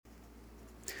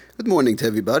Good morning to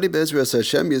everybody. Bezras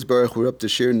Hashem Yisbarach. We're up to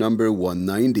shir number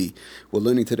 190. We're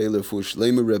learning today Lefush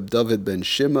Lema Reb David ben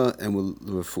Shima and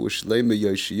Lefush Lema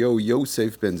Yoshio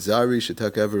Yosef ben Zari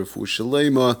Shetak Ever Lefush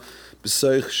Lema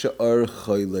B'Seich Sha'ar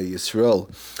Chayle Yisrael.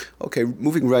 Okay,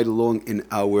 moving right along in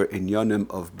our inyanim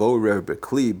of borer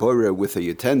bekli, borer with a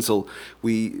utensil.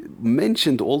 We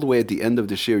mentioned all the way at the end of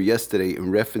the shir yesterday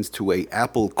in reference to a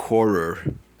apple corer.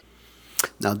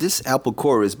 Now, this apple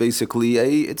core is basically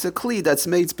it's a kli that's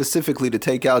made specifically to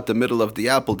take out the middle of the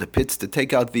apple, the pits, to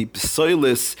take out the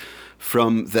psoilis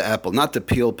from the apple. Not the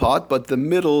peel part, but the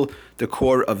middle, the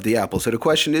core of the apple. So the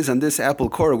question is, on this apple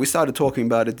core, we started talking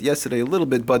about it yesterday a little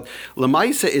bit, but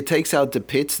lamaisa, it takes out the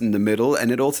pits in the middle,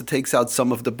 and it also takes out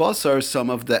some of the basar, some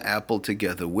of the apple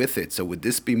together with it. So would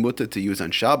this be mutter to use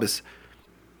on Shabbos?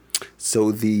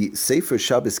 So the Sefer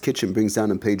Shabbos Kitchen brings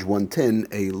down on page 110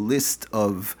 a list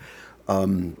of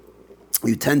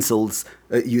utensils,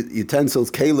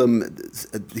 kalim,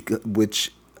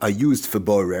 which are used for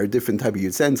borer, different type of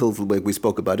utensils. We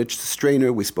spoke about a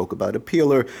strainer, we spoke about a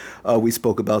peeler, we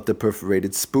spoke about the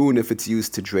perforated spoon if it's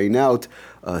used to drain out,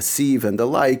 sieve and the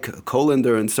like, a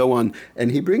colander and so on.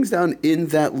 And he brings down in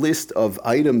that list of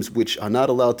items which are not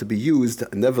allowed to be used,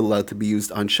 never allowed to be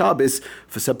used on Shabbos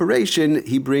for separation,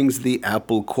 he brings the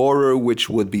apple corer, which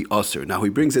would be usher. Now he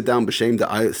brings it down b'shem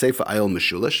the Sefer Ayil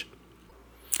Meshulish.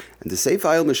 And the Sefer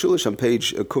Ayil Meshulish on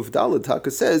page Kuf Daled Taka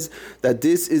says that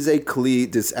this is a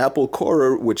kli, this apple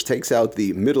corer, which takes out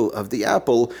the middle of the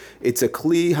apple. It's a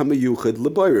kli hamayuchad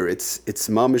leborer. It's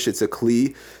mamish. It's a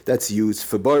kli that's used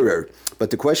for borer.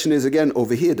 But the question is again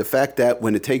over here the fact that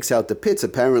when it takes out the pits,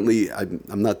 apparently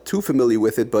I'm not too familiar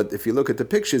with it, but if you look at the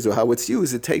pictures or how it's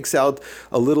used, it takes out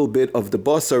a little bit of the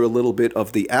basar, a little bit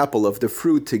of the apple, of the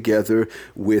fruit, together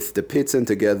with the pits and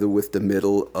together with the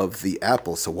middle of the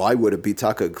apple. So why would it be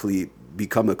taka kli?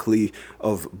 Become a kli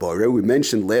of borer? We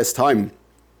mentioned last time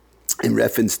in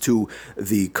reference to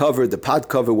the cover, the pot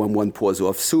cover, when one pours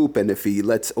off soup, and if he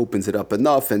opens it up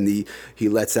enough, and he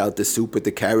lets out the soup with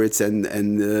the carrots and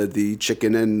the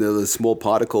chicken and the small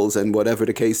particles and whatever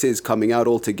the case is coming out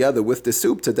all together with the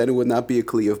soup, so then it would not be a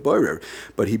kli of borer.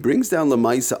 But he brings down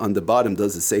lamaisa on the bottom,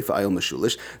 does the Sefer Ayil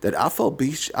Meshulish, that afal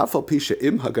pisha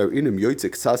im hagar inim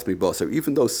yoitzik sasmi basar,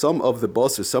 even though some of the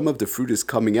basar, some of the fruit is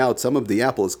coming out, some of the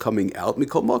apple is coming out,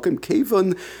 mikol makim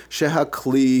kevan sheha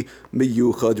kli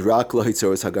miyuchad rak. And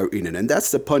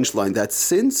that's the punchline, that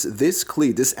since this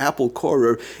kli, this apple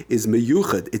corer, is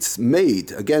meyuchad, it's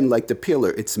made, again like the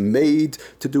peeler, it's made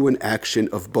to do an action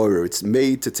of borer. It's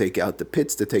made to take out the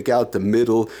pits, to take out the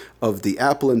middle of the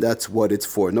apple, and that's what it's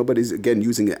for. Nobody's, again,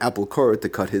 using an apple corer to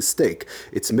cut his steak.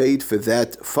 It's made for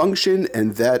that function,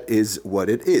 and that is what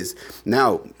it is.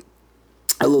 Now,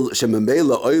 even though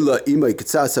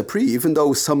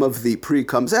some of the pre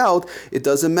comes out, it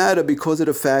doesn't matter because of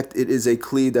the fact it is a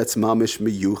kli that's mamish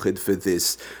miyuchid for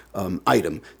this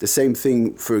item. The same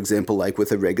thing, for example, like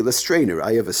with a regular strainer.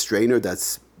 I have a strainer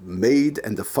that's made,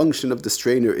 and the function of the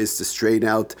strainer is to strain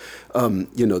out,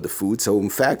 the food. So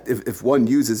in fact, if one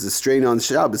uses a strainer on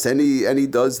Shabbos, and he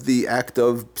does the act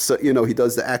of, he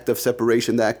does the act of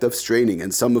separation, the act of straining,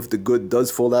 and some of the good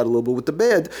does fall out a little bit with the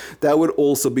bad, that would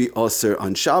also be aser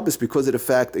on Shabbos because of the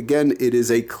fact, again, it is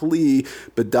a kli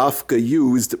bedafka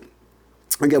used.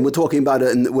 Again, we're talking about it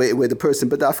in the way where the person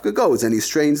badafka goes and he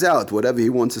strains out whatever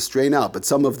he wants to strain out. But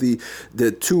some of the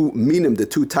two minim, the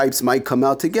two types might come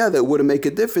out together. It wouldn't make a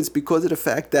difference because of the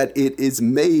fact that it is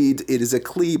made, it is a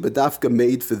kli badafka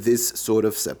made for this sort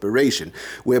of separation.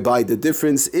 Whereby the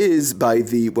difference is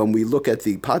when we look at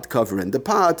the pot cover and the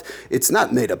pot, it's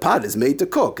not made. A pot is made to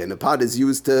cook, and a pot is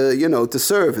used to, to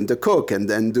serve and to cook and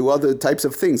then do other types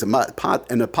of things. A pot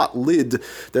and a pot lid,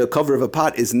 the cover of a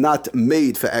pot is not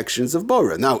made for actions of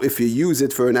borer. Now, if you use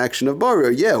it for an action of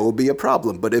borer, it will be a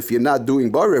problem. But if you're not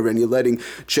doing borer and you're letting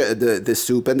the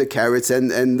soup and the carrots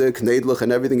and the knedluch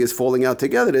and everything is falling out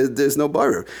together, there's no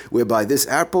borer. Whereby this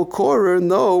apple corer,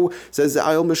 no, says the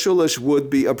Ayil Meshulish, would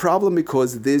be a problem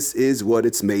because this is what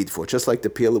it's made for. Just like the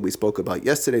peeler we spoke about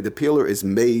yesterday, the peeler is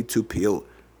made to peel.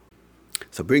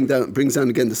 So brings down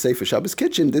again the Sefer Shabbos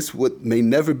Kitchen. This may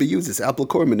never be used. This apple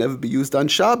core may never be used on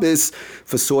Shabbos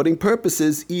for sorting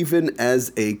purposes, even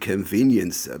as a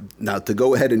convenience. Now, to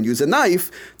go ahead and use a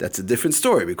knife, that's a different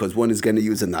story because one is going to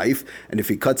use a knife, and if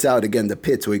he cuts out again the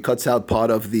pits, or he cuts out part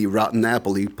of the rotten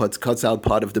apple, he cuts out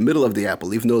part of the middle of the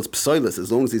apple, even though it's psoilus,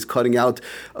 as long as he's cutting out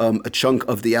a chunk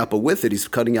of the apple with it, he's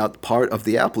cutting out part of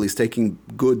the apple. He's taking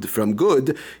good from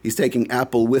good. He's taking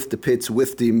apple with the pits,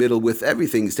 with the middle, with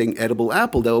everything. He's taking edible normal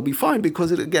apple, that will be fine,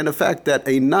 because again, the fact that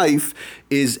a knife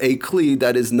is a kli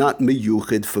that is not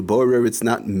meyuchid for borer, it's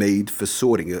not made for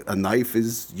sorting. A knife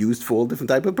is used for all different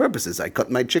type of purposes. I cut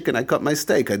my chicken, I cut my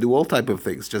steak, I do all type of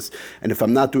things. And if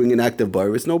I'm not doing an act of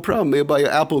borer, it's no problem. Maybe an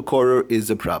apple corer is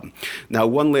a problem. Now,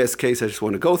 one last case I just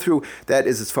want to go through, that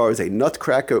is as far as a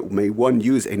nutcracker. May one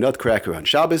use a nutcracker on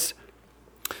Shabbos?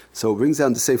 So it brings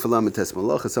down the Sefer Lamites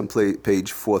Malachas on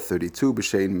page 432,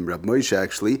 B'Shem Rab Moshe,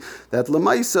 actually, that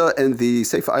Lamaisa and the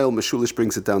Sefer Ayil Meshulish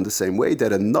brings it down the same way,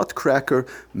 that a nutcracker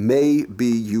may be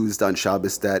used on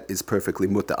Shabbos. That is perfectly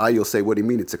mutter. You'll say, what do you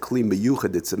mean? It's a kli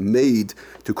meyuchad, it's made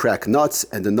to crack nuts,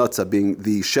 and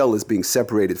the shell is being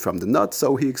separated from the nut.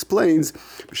 So he explains,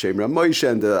 B'Shem Rab Moshe,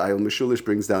 and the Ayil Meshulish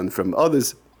brings down from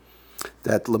others,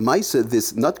 that Lamaisa,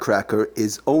 this nutcracker,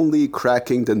 is only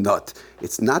cracking the nut.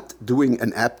 It's not doing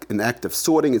an act of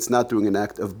sorting, it's not doing an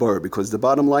act of burr, because the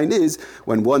bottom line is,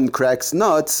 when one cracks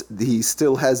nuts, he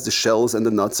still has the shells and the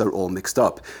nuts are all mixed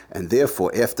up. And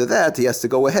therefore, after that, he has to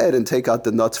go ahead and take out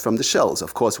the nuts from the shells.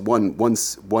 Of course,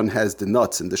 once one has the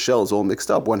nuts and the shells all mixed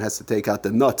up, one has to take out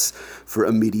the nuts for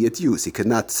immediate use. He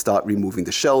cannot start removing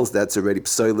the shells, that's already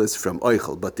psoilis from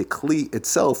oichel. But the kli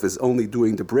itself is only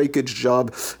doing the breakage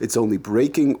job, it's only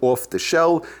breaking off the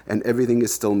shell, and everything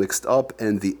is still mixed up,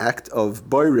 and the act of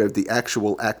boirev, the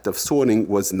actual act of sorting,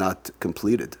 was not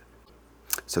completed.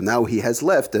 So now he has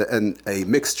left a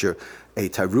mixture, a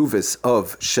taruvis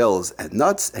of shells and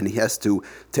nuts, and he has to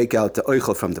take out the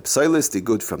oichel from the psoilis, the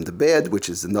good from the bad, which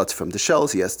is the nuts from the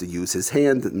shells. He has to use his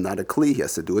hand, not a kli. He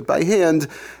has to do it by hand,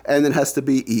 and it has to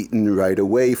be eaten right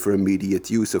away for immediate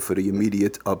use or for the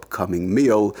immediate upcoming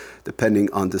meal,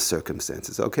 depending on the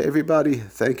circumstances. Okay, everybody,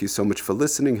 thank you so much for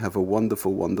listening. Have a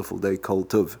wonderful, wonderful day. Kol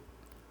Tov.